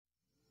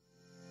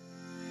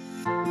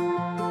Hello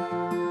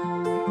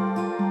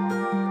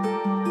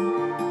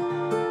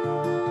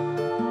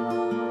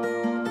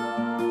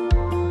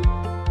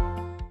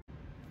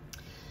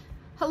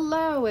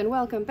and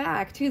welcome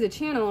back to the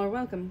channel, or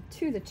welcome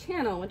to the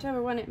channel,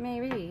 whichever one it may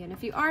be. And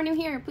if you are new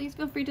here, please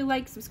feel free to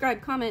like,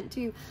 subscribe, comment,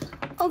 to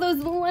all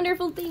those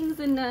wonderful things,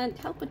 and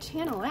help a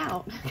channel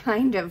out,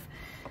 kind of.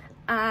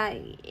 Yeah,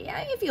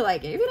 if you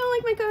like it. If you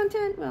don't like my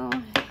content, well,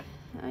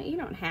 you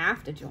don't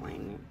have to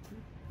join.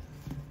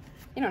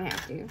 You don't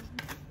have to.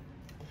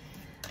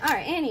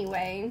 Alright,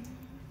 anyway,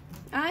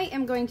 I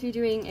am going to be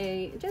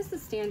doing just a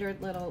standard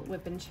little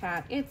whip and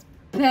chat. It's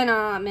been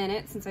a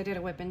minute since I did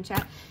a whip and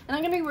chat, and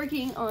I'm going to be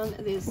working on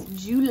this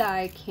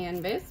July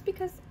canvas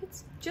because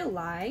it's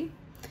July.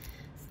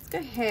 Let's go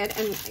ahead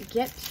and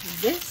get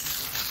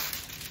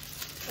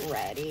this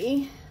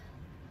ready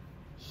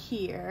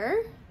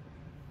here.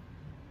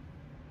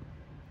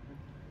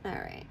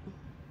 Alright.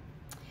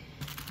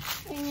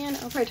 And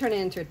I'll probably turn it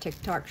into a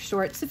TikTok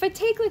short. So if I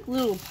take like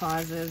little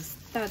pauses,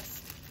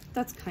 that's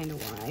kind of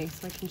why.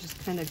 So I can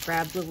just kind of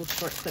grab little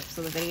short clips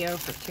of the video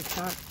for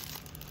TikTok.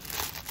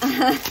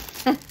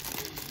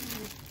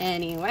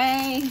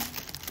 Anyway,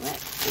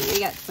 let's see. We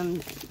got some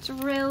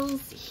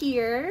drills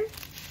here.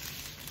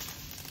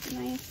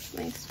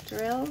 Nice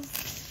drills.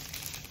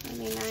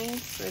 Really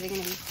nice. Or are they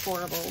going to be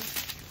horrible?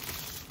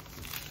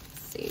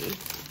 Let's see.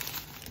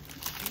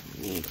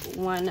 Need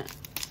one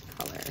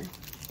color.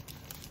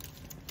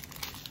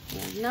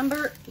 And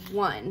number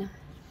 1.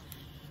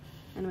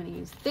 I'm going to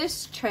use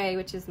this tray,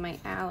 which is my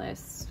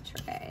Alice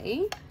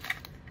tray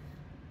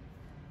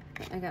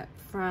that I got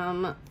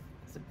from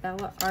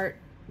Isabella Art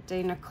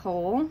de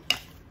Nicole.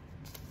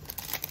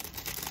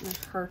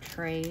 Her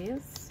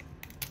trays.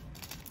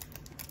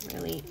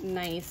 Really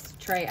nice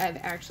tray.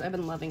 I've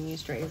been loving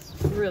these trays.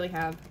 Really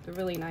have. They're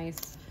really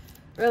nice.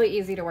 Really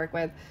easy to work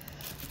with.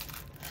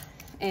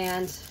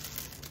 And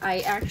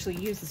I actually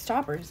use the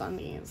stoppers on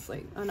these.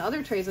 Like on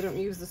other trays I don't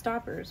use the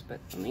stoppers, but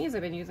on these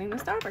I've been using the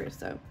stoppers.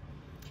 So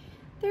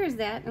there's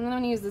that. And then I'm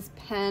gonna use this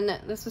pen.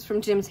 This is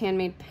from Jim's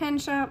Handmade Pen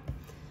Shop.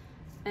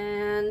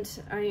 And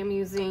I am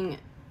using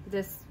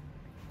this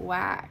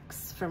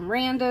wax from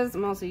Randa's.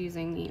 I'm also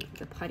using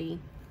the putty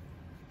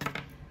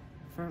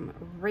from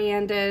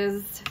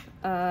Randa's.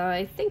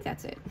 I think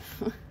that's it.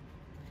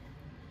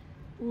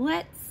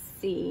 Let's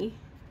see.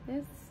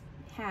 This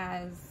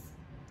has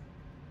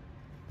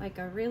like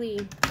a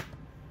really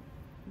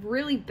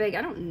big,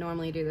 I don't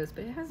normally do this,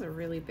 but it has a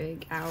really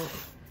big out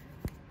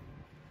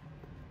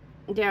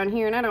down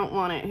here, and I don't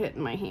want it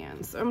hitting my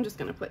hands. So I'm just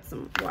gonna put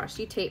some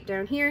washi tape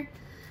down here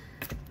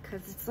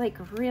because it's like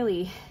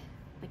really,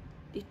 like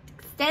it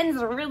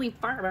extends really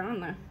far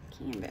on the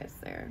canvas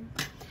there.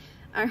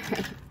 All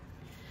right.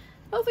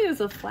 Hopefully this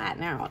will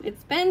flatten out.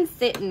 It's been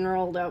sitting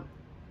rolled up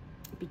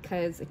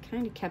because I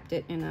kind of kept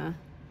it in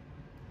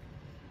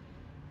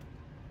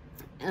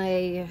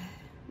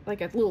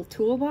like a little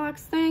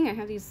toolbox thing. I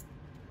have these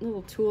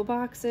little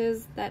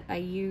toolboxes that I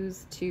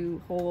use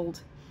to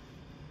hold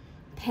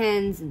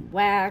pens and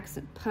wax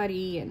and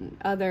putty and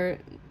other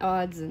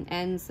odds and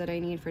ends that I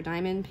need for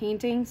diamond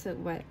painting. So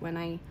when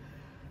I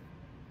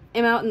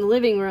am out in the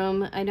living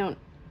room, I don't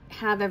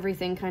have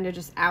everything kind of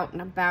just out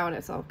and about.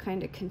 It's all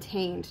kind of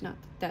contained. Not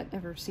that that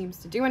ever seems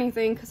to do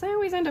anything, because I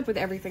always end up with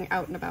everything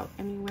out and about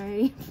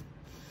anyway.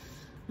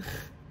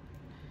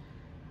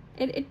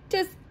 It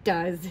just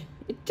does.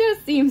 It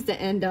just seems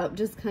to end up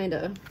just kind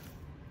of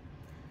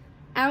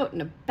out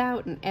and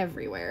about and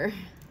everywhere.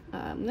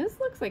 This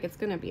looks like it's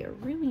going to be a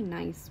really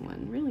nice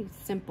one. Really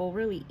simple,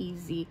 really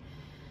easy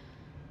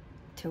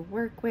to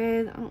work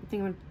with. I don't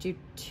think I'm going to do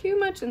too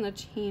much in the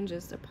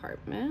changes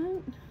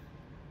department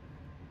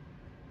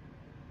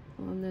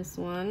on this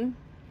one.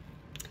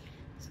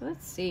 So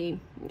let's see.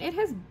 It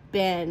has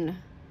been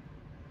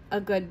a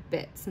good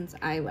bit since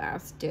I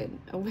last did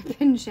a whip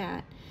and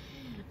chat.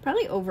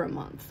 Probably over a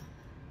month.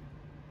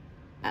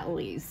 At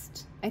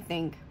least, I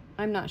think.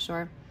 I'm not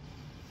sure.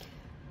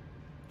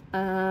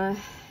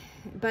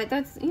 But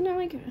that's, you know,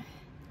 like,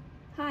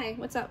 hi,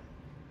 what's up?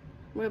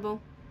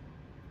 Ribble.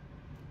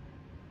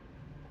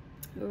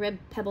 Red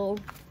Pebble.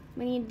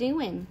 What are you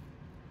doing,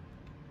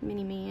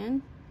 mini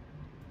man?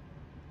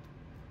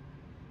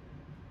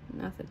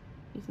 Nothing.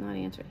 He's not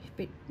answering.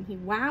 But he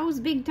wows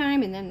big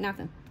time and then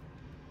nothing.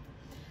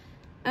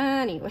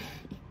 Anyway,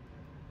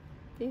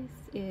 this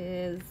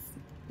is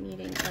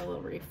needing a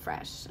little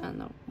refresh on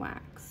the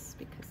wax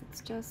because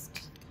it's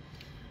just,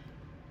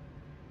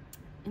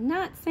 I'm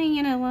not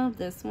saying I love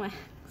this wax.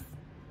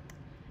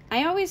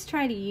 I always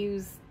try to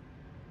use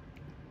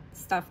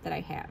stuff that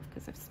I have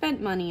because I've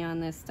spent money on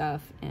this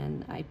stuff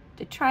and I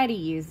try to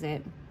use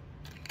it,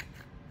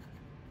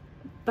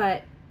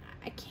 but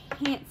I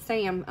can't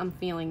say I'm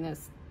feeling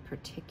this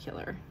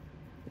particular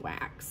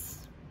wax.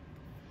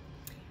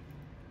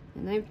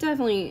 And I've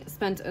definitely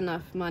spent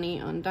enough money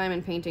on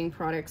diamond painting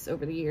products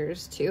over the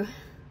years to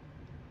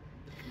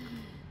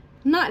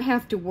not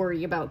have to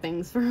worry about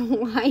things for a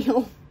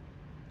while.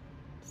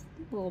 Just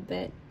a little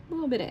bit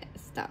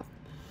of stuff.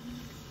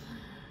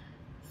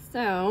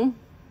 So,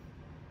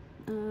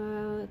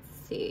 let's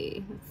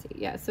see.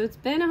 Yeah, so it's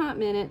been a hot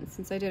minute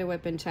since I did a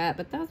whip and chat,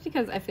 but that's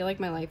because I feel like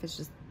my life is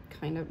just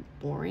kind of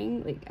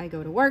boring. Like, I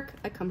go to work,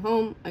 I come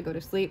home, I go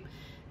to sleep,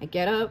 I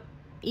get up,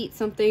 eat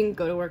something,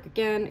 go to work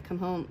again, come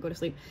home, go to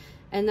sleep.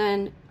 And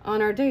then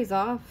on our days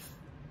off,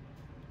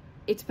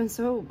 it's been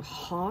so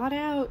hot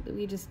out that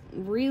we just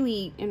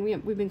really, and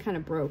we've been kind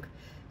of broke.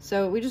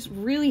 So we just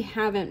really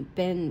haven't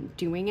been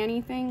doing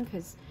anything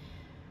because,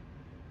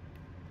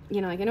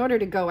 you know, like in order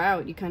to go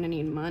out, you kind of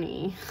need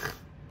money.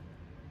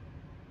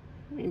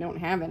 You don't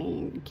have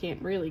any, you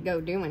can't really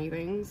go do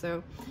anything.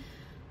 So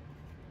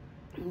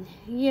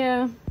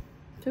yeah,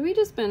 so we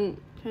just been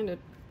kind of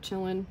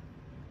chilling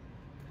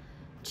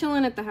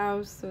at the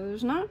house. So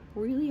there's not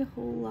really a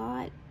whole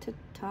lot to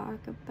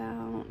talk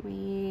about.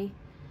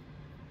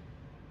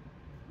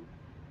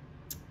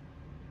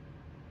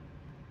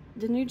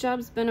 The new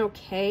job's been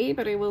okay,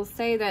 but I will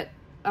say that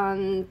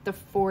on the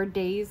 4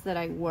 days that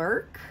I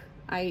work,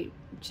 I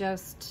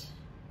just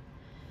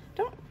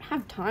don't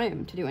have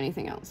time to do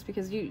anything else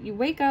because you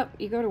wake up,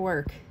 you go to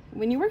work.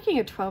 When you're working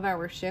a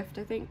 12-hour shift,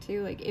 I think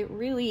too, like it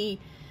really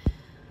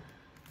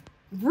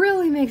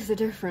makes a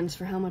difference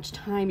for how much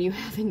time you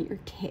have in your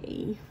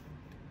day.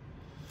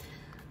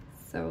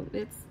 So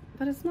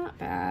but it's not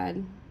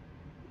bad.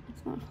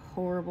 It's not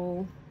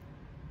horrible.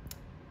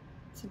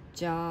 It's a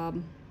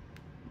job.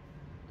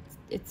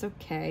 It's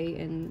okay,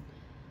 and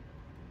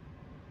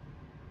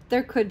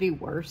there could be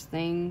worse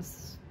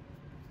things.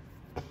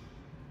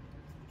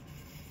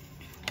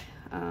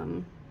 I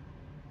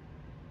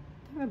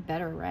have a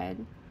better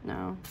red.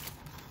 No.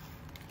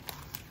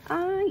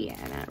 Yeah,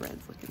 that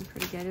red's looking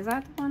pretty good. Is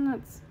that the one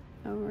that's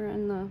over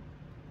in the...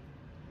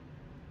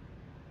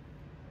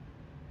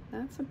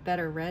 That's a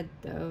better red,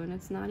 though, and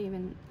it's not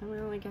even...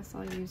 Well, I guess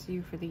I'll use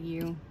you for the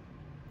U.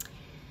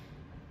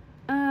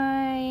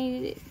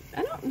 I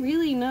don't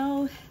really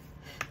know,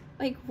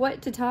 like,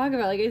 what to talk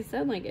about. Like I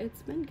said, like,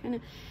 it's been kind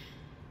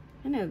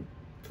of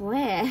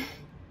bleh.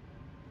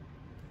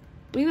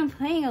 We've been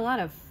playing a lot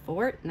of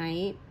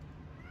Fortnite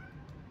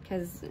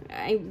because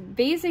I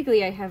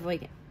have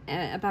like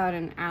about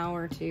an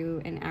hour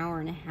to an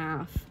hour and a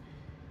half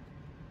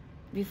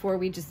before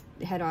we just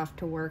head off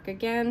to work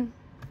again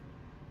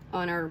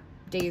on our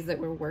days that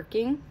we're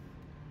working.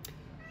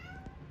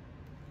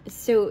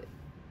 So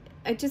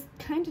I just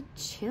kind of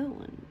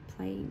chill and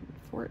play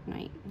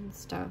Fortnite and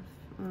stuff.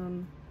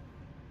 You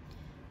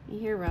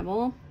hear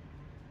Rebel?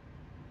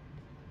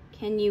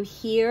 Can you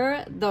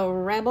hear the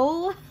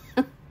Rebel?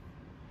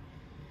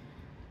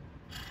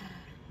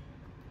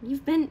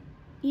 You've been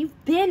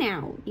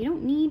out. You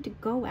don't need to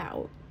go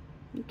out.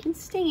 You can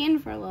stay in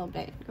for a little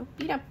bit. Go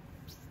beat up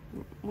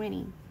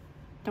Winnie.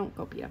 Don't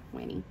go beat up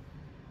Winnie.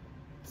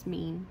 It's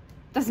mean.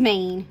 That's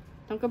mean.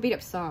 Don't go beat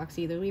up Socks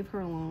either. Leave her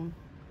alone.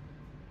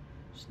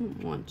 She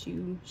doesn't want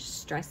you. She's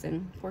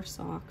stressing. Poor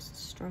Socks.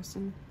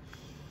 Stressing.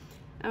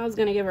 I was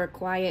gonna give her a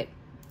quiet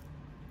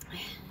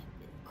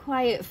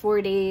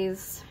 4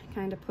 days.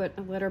 Kind of put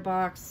a litter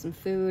box, some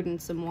food, and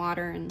some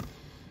water in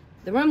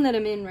the room that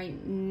I'm in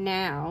right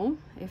now.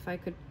 If I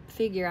could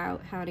figure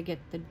out how to get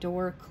the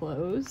door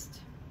closed.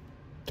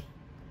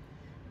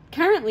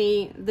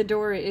 Currently, the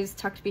door is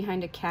tucked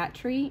behind a cat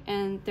tree,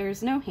 and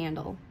there's no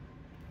handle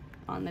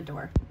on the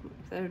door.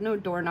 There's no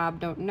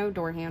doorknob, no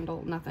door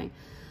handle, nothing.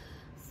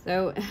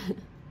 So,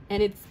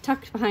 and it's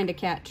tucked behind a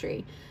cat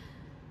tree.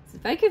 So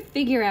if I could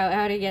figure out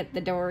how to get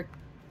the door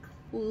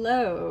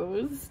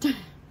closed,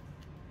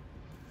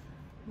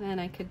 then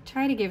I could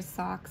try to give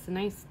Socks a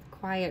nice,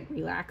 quiet,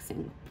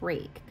 relaxing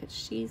break, because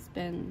she's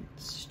been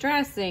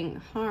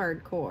stressing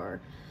hardcore.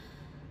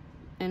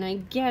 And I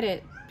get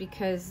it,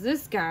 because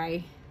this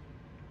guy...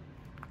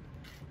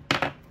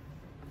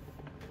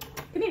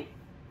 Come here.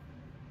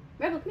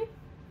 Rebel, come here.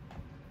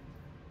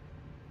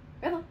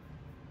 Rebel.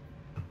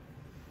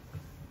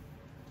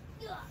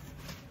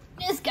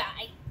 This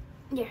guy.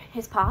 Here,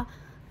 his paw.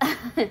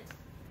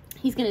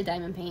 He's gonna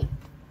diamond paint.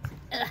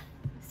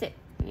 Sit.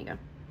 Here you go.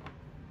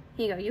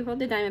 Here you go. You hold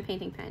the diamond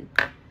painting pen.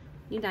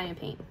 You diamond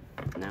paint.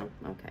 No?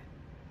 Okay.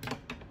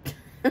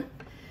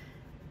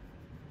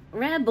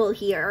 Rebel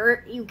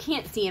here. You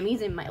can't see him.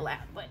 He's in my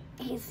lap, but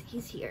he's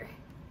here.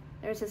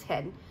 There's his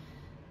head.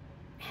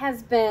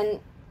 Has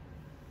been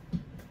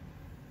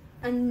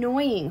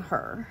annoying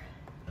her.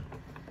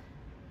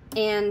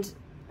 And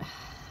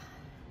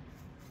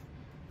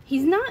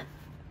he's not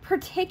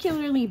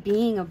particularly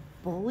being a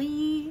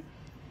bully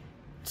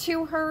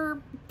to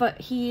her, but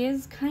he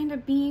is kind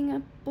of being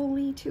a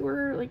bully to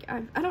her. Like,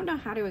 I don't know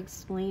how to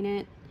explain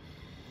it.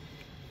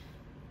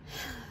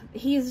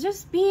 He's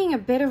just being a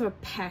bit of a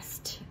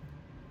pest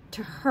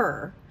to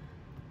her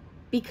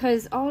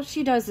because all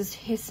she does is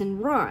hiss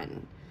and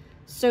run.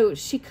 So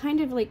she kind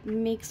of like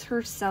makes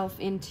herself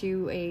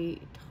into a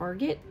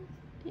target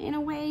in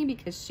a way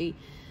because she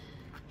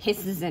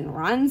hisses and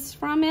runs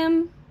from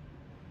him.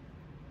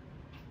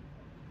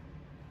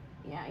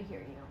 Yeah, I hear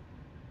you.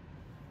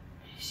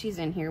 She's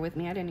in here with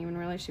me. I didn't even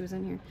realize she was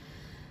in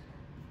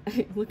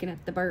here. Looking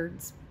at the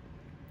birds.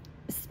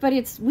 But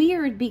it's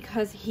weird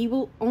because he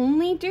will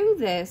only do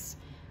this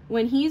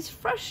when he's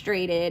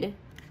frustrated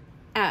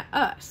at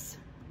us.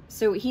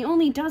 So he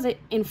only does it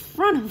in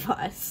front of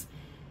us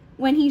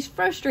when he's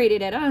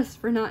frustrated at us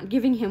for not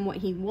giving him what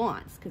he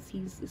wants, because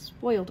he's a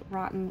spoiled,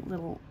 rotten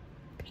little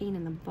pain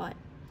in the butt.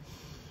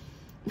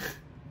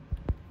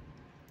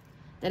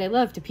 That I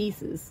love to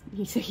pieces.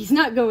 He's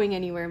not going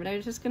anywhere, but I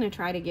was just going to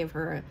try to give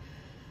her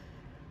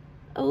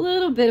a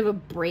little bit of a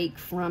break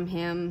from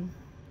him.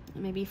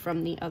 Maybe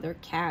from the other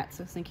cats.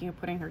 I was thinking of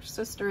putting her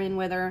sister in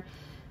with her.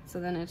 So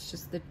then it's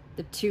just the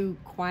two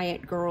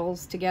quiet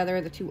girls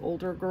together, the two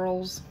older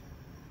girls.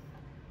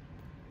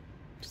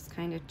 Just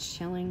kind of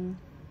chilling.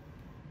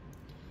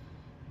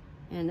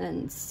 And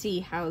then see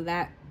how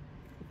that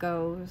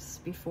goes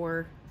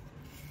before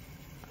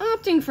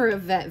opting for a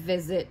vet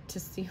visit to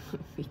see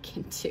what we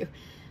can do.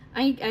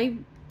 I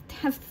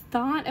have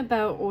thought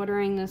about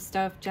ordering this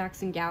stuff.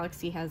 Jackson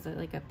Galaxy has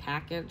like a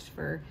package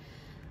for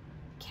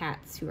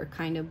cats who are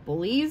kind of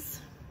bullies.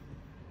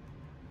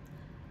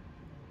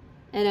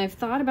 And I've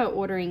thought about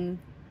ordering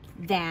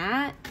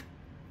that,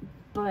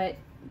 but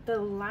the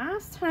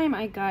last time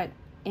I got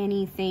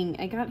anything,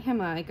 I got him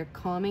like a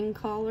calming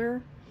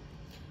collar,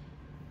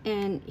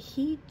 and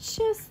he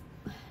just,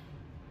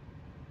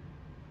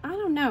 I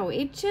don't know,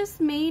 it just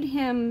made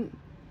him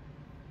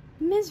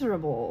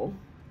miserable.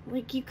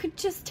 Like, you could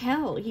just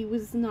tell he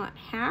was not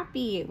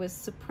happy. It was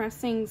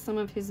suppressing some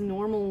of his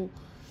normal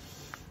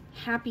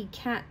happy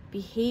cat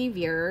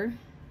behavior.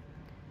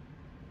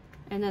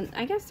 And then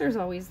I guess there's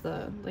always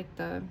the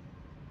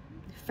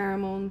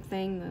pheromone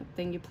thing, the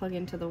thing you plug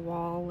into the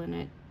wall and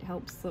it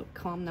helps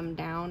calm them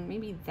down.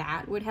 Maybe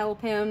that would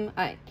help him.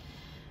 I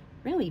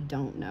really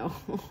don't know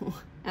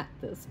at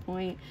this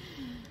point.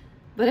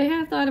 But I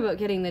have thought about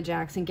getting the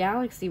Jackson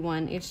Galaxy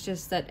one. It's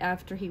just that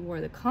after he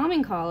wore the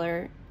calming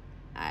collar,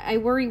 I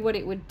worry what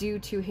it would do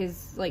to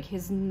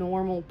his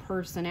normal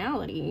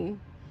personality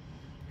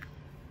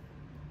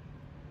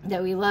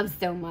that we love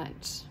so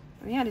much.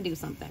 We had to do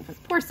something, because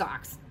poor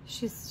Socks.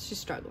 She's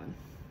struggling.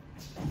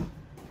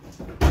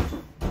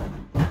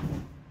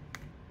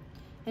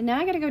 And now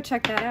I gotta go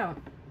check that out.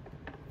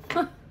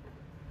 Huh.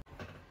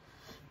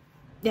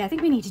 Yeah, I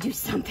think we need to do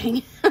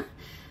something.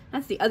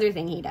 That's the other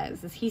thing he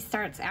does, is he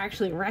starts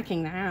actually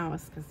wrecking the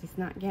house because he's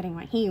not getting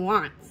what he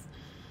wants.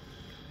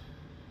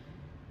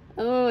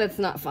 Oh, it's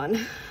not fun.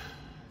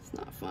 It's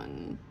not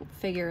fun. We'll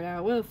figure it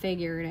out. We'll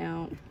figure it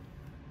out.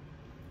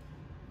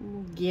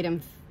 We'll get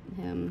him.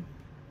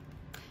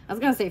 I was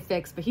gonna say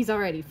fixed, but he's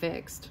already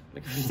fixed.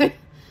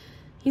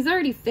 He's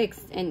already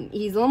fixed, and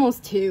he's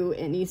almost 2,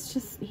 and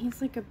he's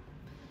like a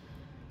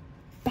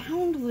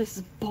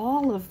boundless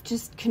ball of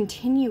just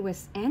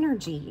continuous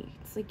energy.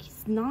 It's like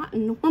he's not a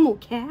normal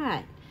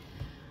cat.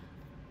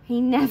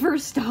 He never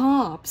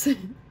stops.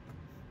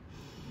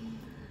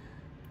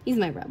 He's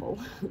my rebel.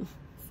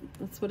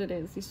 That's what it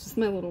is. He's just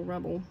my little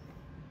rebel.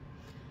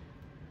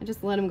 I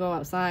just let him go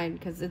outside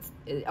because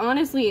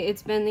honestly,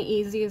 it's been the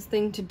easiest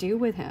thing to do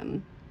with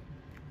him,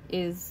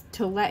 is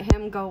to let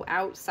him go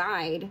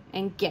outside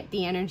and get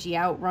the energy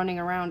out running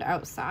around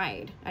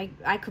outside.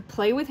 I could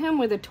play with him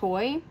with a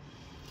toy,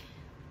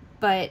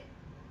 but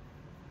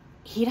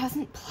he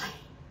doesn't play.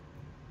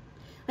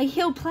 Like,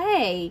 he'll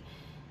play,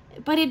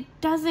 but it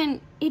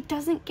doesn't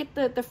get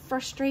the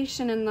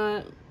frustration and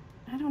the,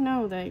 I don't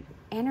know, the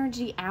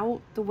energy out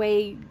the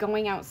way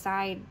going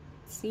outside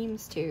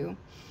seems to.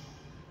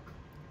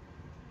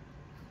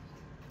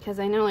 Because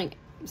I know, like,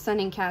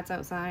 sending cats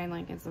outside,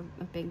 like, it's a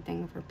big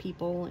thing for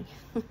people.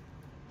 Like,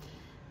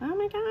 oh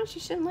my gosh,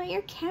 you shouldn't let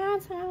your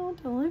cats out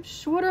to live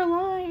shorter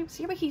lives.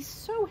 Yeah, but he's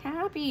so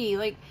happy.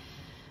 Like,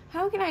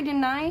 how can I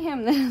deny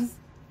him this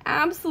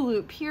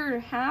absolute pure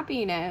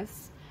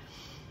happiness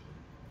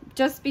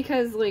just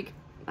because, like,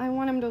 I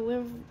want him to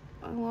live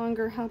a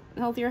longer,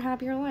 healthier,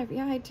 happier life?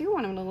 Yeah, I do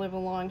want him to live a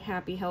long,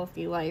 happy,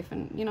 healthy life.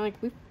 And, you know, like,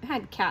 we've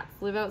had cats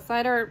live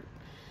outside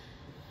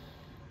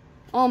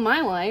all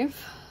my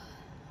life.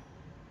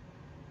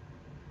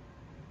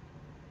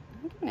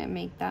 I'm gonna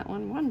make that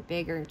one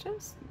bigger.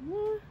 Just,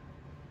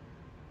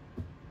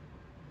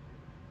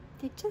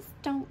 they just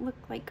don't look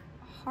like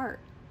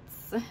hearts.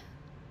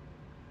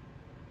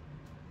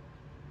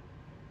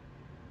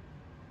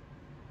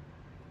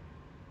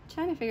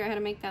 Trying to figure out how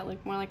to make that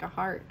look more like a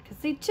heart, because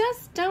they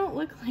just don't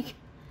look like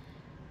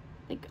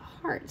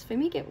hearts. If I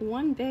make it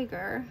one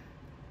bigger,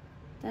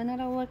 then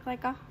it'll look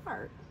like a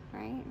heart,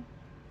 right?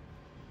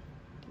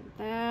 Get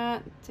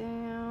that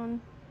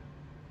down.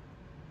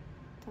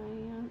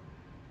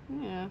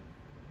 Yeah.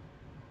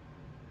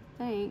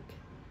 I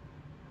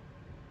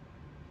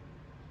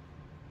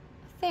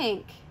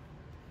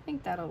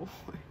think that'll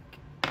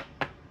work.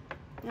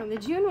 Now the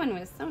June one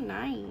was so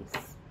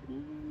nice.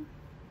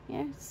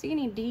 Yeah, see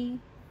any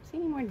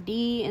more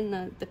D in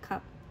the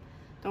cup?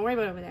 Don't worry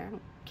about over there. I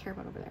don't care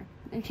about over there.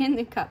 In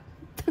the cup.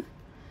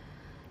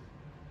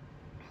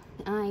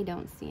 I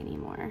don't see any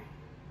more.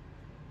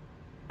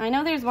 I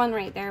know there's one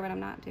right there, but I'm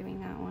not doing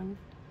that one.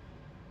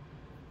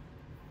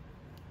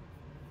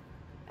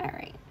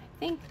 Alright, I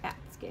think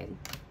that's good.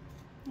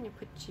 I'm gonna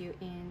put you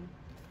in,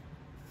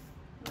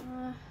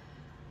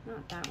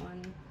 not that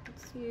one.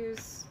 Let's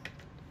use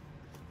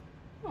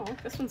Oh,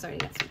 look, this one's already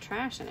got some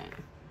trash in it.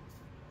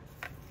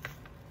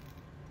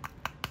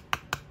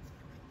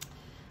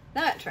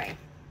 That tray.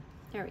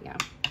 There we go.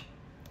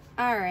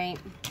 Alright.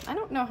 I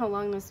don't know how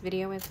long this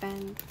video has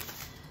been.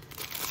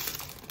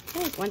 I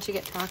feel like once you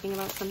get talking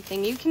about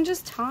something, you can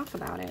just talk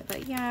about it.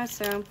 But yeah,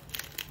 so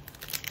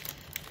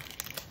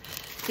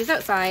he's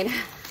outside.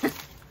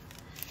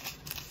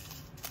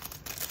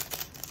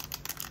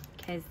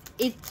 Because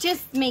it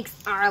just makes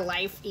our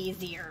life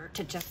easier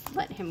to just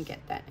let him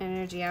get that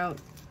energy out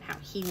how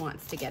he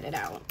wants to get it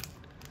out.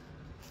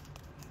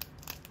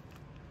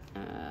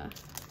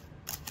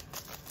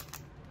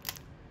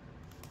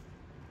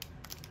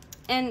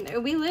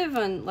 And we live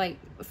on, like,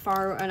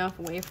 far enough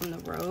away from the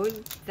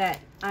road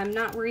that I'm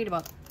not worried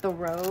about the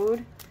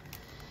road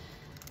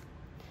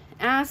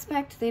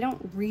aspect. They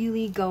don't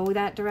really go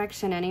that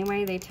direction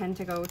anyway. They tend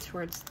to go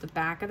towards the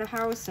back of the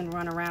house and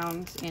run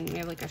around, and we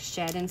have like a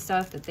shed and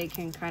stuff that they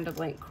can kind of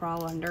like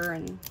crawl under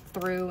and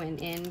through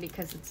and in,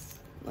 because it's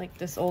like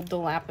this old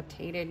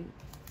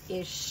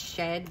dilapidated-ish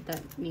shed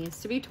that needs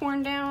to be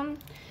torn down.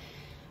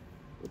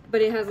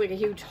 But it has like a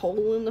huge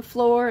hole in the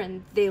floor,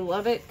 and they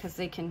love it because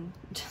they can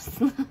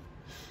just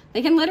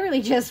they can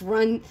literally just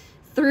run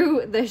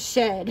through the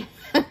shed.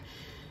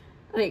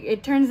 Like,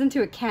 it turns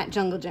into a cat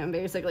jungle gym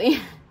basically.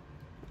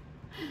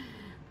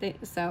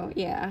 So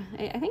yeah,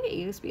 I think it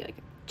used to be like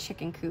a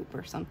chicken coop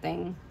or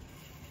something.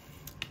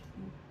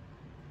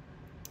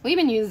 We've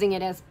been using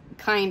it as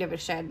kind of a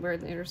shed where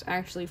there's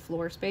actually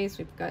floor space.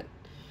 We've got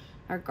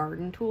our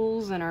garden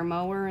tools and our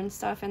mower and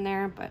stuff in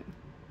there, but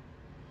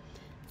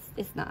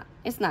it's not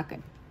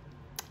good.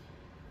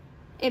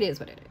 It is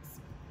what it is.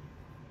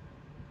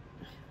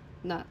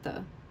 Not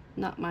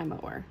my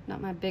mower,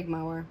 not my big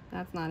mower.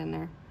 That's not in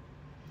there.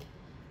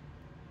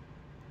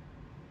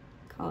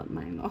 Call it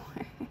my mower.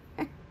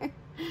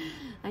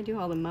 I do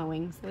all the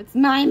mowing, so it's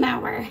my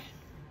mower.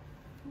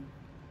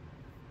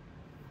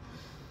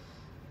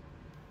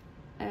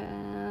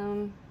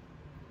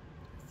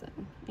 So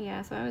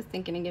yeah, so I was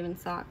thinking of giving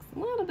Socks a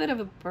little bit of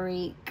a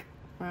break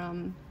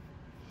from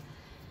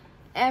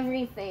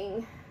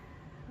everything.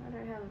 Let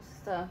her have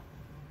just a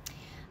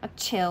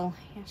chill.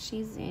 Yeah,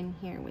 she's in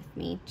here with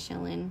me,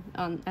 chilling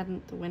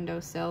at the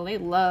windowsill. They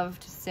love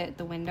to sit at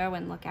the window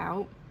and look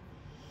out.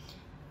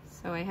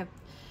 So I have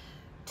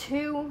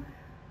two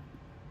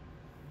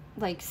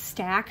like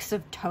stacks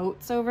of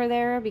totes over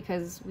there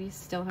because we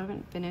still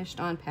haven't finished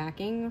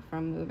unpacking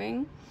from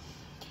moving.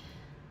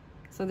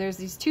 So there's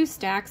these two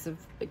stacks of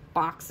like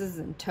boxes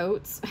and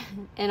totes,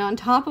 and on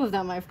top of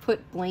them I've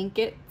put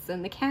blankets,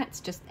 and the cats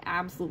just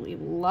absolutely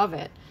love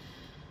it.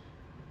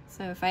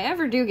 So if I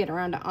ever do get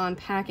around to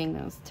unpacking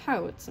those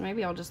totes,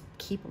 maybe I'll just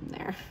keep them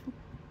there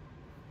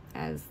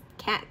as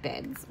cat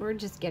beds, or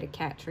just get a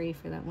cat tree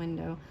for that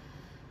window.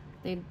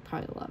 They'd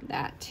probably love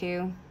that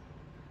too.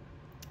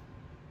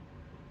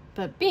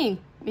 But being,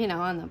 you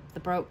know, on the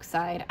broke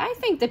side, I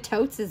think the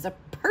totes is a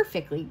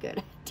perfectly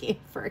good idea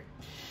for a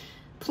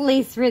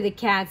place for the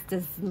cats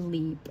to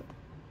sleep.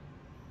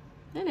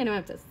 And I don't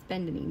have to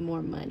spend any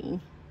more money.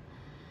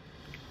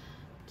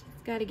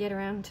 Just got to get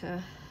around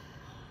to,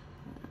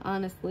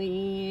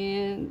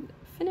 honestly,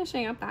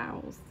 finishing up the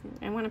house.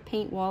 I want to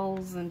paint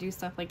walls and do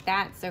stuff like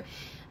that. So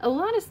a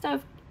lot of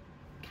stuff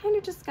kind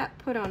of just got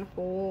put on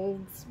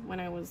holds when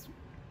I was